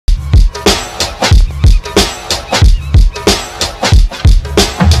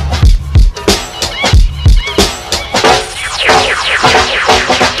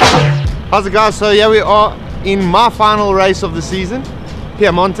How's it guys? So here we are in my final race of the season,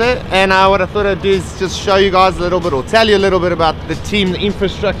 Piemonte, and what I thought I'd do is just show you guys a little bit, or tell you a little bit about the team, the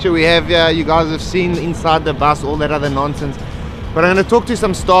infrastructure we have here. You guys have seen inside the bus, all that other nonsense, but I'm going to talk to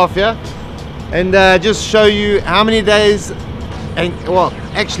some staff here and just show you how many days, and well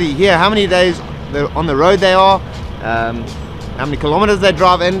actually here, how many days on the road they are, how many kilometers they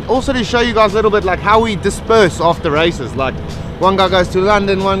drive, and also to show you guys a little bit like how we disperse after races. Like one guy goes to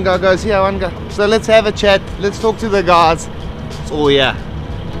London, one guy goes here, one guy. So let's have a chat, let's talk to the guys. It's all here.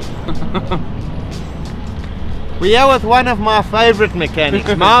 We're here with one of my favorite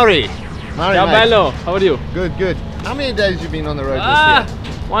mechanics, Mauri. Ciao bello, how are you? Good, good. How many days you been on the road this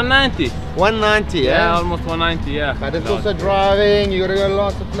year? 190. 190, yeah? Almost 190, yeah. But it's also driving, you gotta go to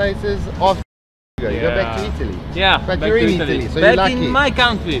lots of places. Off you go back to Italy. Yeah, but you're in Italy, so back you're lucky. In my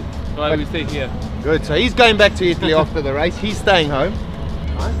country, so I will stay here. Good, so he's going back to Italy after the race, he's staying home.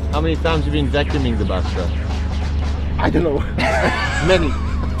 How many times have you been vacuuming the bus though? I don't know. Many.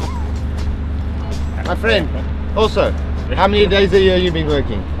 My friend, also, how many days a year have you been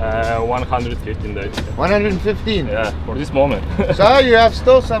working? 115 days. 115? Yeah, for this moment. So you have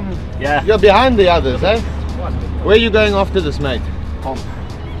still some, yeah. You're behind the others, eh? Where are you going after this, mate? Home.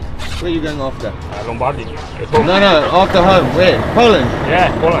 Where are you going after? Lombardy. No, after home. Where? Poland?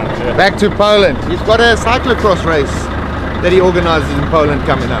 Yeah, Poland. Yeah. Back to Poland. He's got a cyclocross race that he organizes in Poland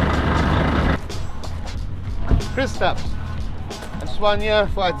coming up. Christoph, that's 1 year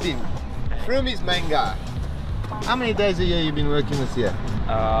fighting. Frumi's main guy. How many days a year have you been working this year?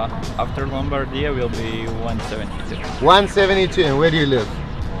 After Lombardy will be 172. 172, and where do you live?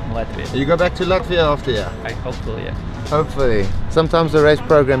 Latvia. You go back to Latvia after here? Hopefully, yeah. Hopefully. Sometimes the race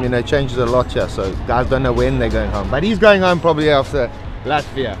program, you know, changes a lot here, so guys don't know when they're going home. But he's going home probably after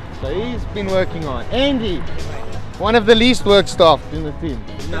Latvia. So he's been working on. Andy, one of the least work staff in the team.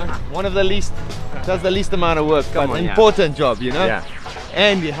 You know? One of the least, does the least amount of work, but important job, you know? Yeah.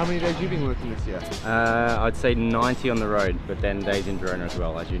 Andy, how many days have you been working this year? I'd say 90 on the road, but then days in Girona as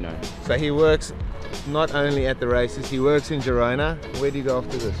well, as you know. So he works not only at the races, he works in Girona. Where do you go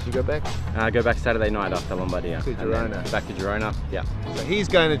after this? You go back? I go back Saturday night after Lombardia. To Girona. Back to Girona, yeah. So he's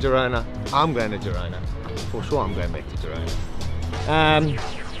going to Girona, I'm going to Girona. For sure I'm going back to Girona. And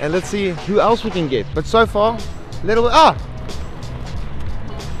let's see who else we can get. But so far, little bit,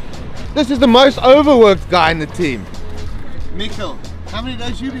 this is the most overworked guy in the team. Mikkel, how many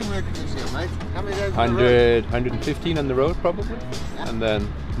days have you been working this year, mate? How many days 100, 115 on the road probably, yeah. And then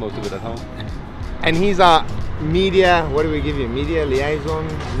most of it at home. And he's our media, what do we give you? Media liaison?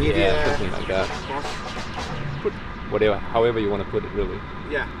 Media? Yeah, something like that. Put whatever, however you want to put it really.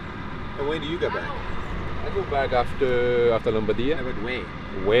 Yeah. And when do you go back? I go back after Lombardia. Yeah, but where?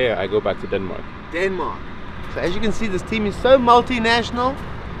 Where? I go back to Denmark. Denmark. So as you can see, this team is so multinational.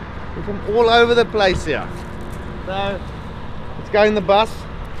 We're from all over the place here. So let's go in the bus.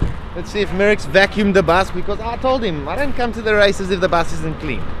 Let's see if Mirek's vacuumed the bus, because I told him I don't come to the races if the bus isn't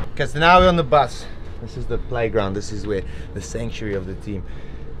clean. Because now we're on the bus. This is the playground. This is where the sanctuary of the team.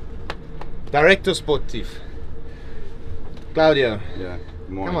 Director Sportif. Claudio. Yeah.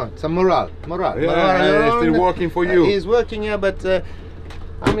 Come on, some morale. Yeah, he's still working for you. He's working here, but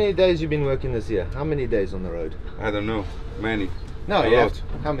how many days you been working this year? How many days on the road? I don't know. Many. No, a yeah. lot.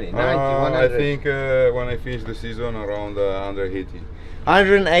 How many? 90, 100? I think when I finish the season around 180.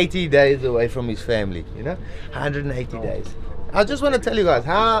 180 days away from his family, you know? 180 days. I just want to tell you guys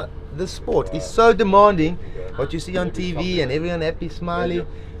how the sport is so demanding. What you see on TV and everyone happy, smiley,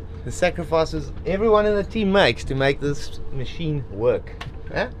 the sacrifices everyone in the team makes to make this machine work.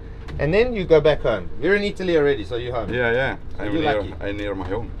 Yeah? And then you go back home. You're in Italy already, so you're home. Yeah. So I'm near my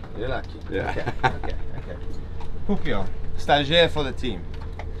home. You're lucky. Yeah. Okay. Puppio, stagiaire for the team.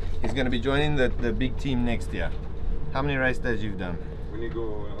 He's going to be joining the big team next year. How many race days you've done? When you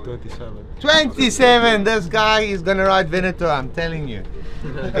go 27. 27! This guy is going to ride Veneto, I'm telling you.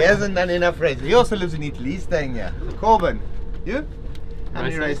 He hasn't done enough races. He also lives in Italy, he's staying here. Corbin, you? How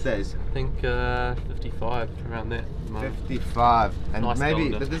many race days? I think 55, around that. 55. And nice maybe,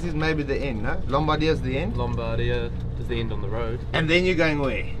 calendar. but this is maybe the end, no? Lombardia's the end? Lombardia is the end on the road. And then you're going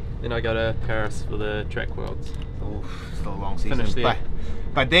where? Then I go to Paris for the track worlds. Oh, still a long season. Finish there.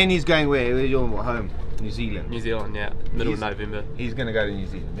 But then he's going where? Where's your home? New Zealand. New Zealand, yeah. Middle of November. He's going to go to New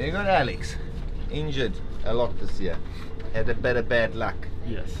Zealand. There you go, Alex. Injured a lot this year. Had a bit of bad luck.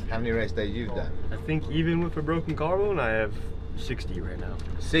 Yes. How many race days you've done? I think even with a broken collarbone, I have 60 right now.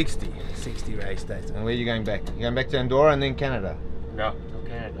 60 race days. And where are you going back? You're going back to Andorra and then Canada? No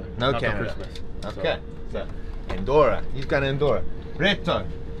Canada. No Not Canada. for Christmas. Okay. So Andorra. He's going to Andorra. Reto.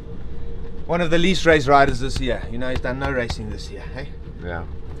 One of the least race riders this year. You know, he's done no racing this year, hey? Yeah.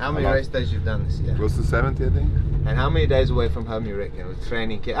 How many race days you've done this year? Close to 70, I think. And how many days away from home you reckon with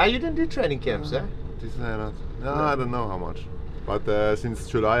training camp? Ah, you didn't do training camps, eh? This not. No, I don't know how much. But since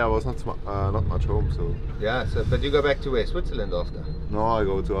July I was not much home, so. Yeah, so but you go back to where? Switzerland after? No, I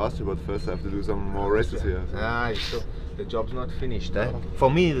go to Austria, but first I have to do some more races here. So. Ah, you still, the job's not finished, eh? For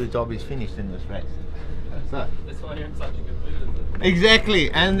me, the job is finished in this race. So. That's why you're in such a good mood, isn't it?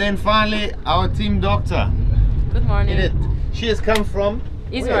 Exactly, and then finally our team doctor. Good morning. Edith. She has come from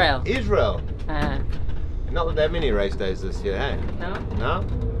Israel. Where? Israel. Not that many race days this year, eh? No. No?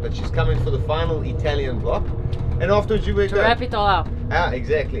 But she's coming for the final Italian block. And afterwards you will To go. wrap it all up. Ah,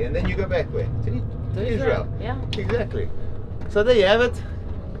 exactly. And then you go back where? To Israel. Yeah. Exactly. So there you have it.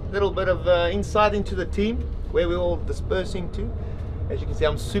 Little bit of insight into the team, where we're all dispersing to. As you can see,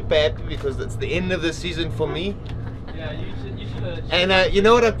 I'm super happy because it's the end of the season for me. Yeah, you should. And you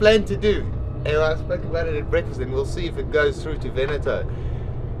know what I plan to do? And I spoke about it at breakfast, and we'll see if it goes through to Veneto.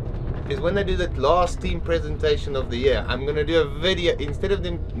 Is when they do that last team presentation of the year, I'm going to do a video, instead of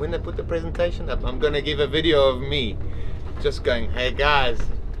them, when they put the presentation up, I'm going to give a video of me just going, hey guys,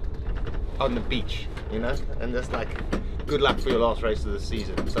 on the beach, you know, and just like, good luck for your last race of the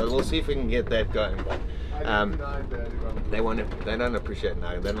season. So we'll see if we can get that going. But they don't appreciate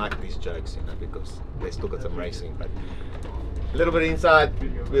now, they like these jokes, you know, because they still got some racing. But a little bit inside,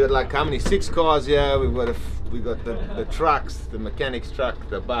 we got like how many, 6 cars here. We got the trucks, the mechanic's truck,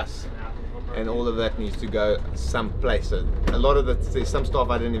 the bus, and all of that needs to go someplace. So a lot of there's some stuff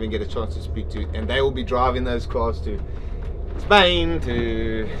I didn't even get a chance to speak to, and they will be driving those cars to Spain,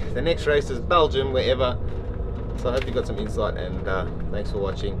 to the next race is Belgium, wherever. So I hope you got some insight, and thanks for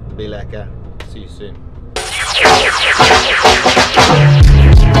watching. Be lekker. See you soon.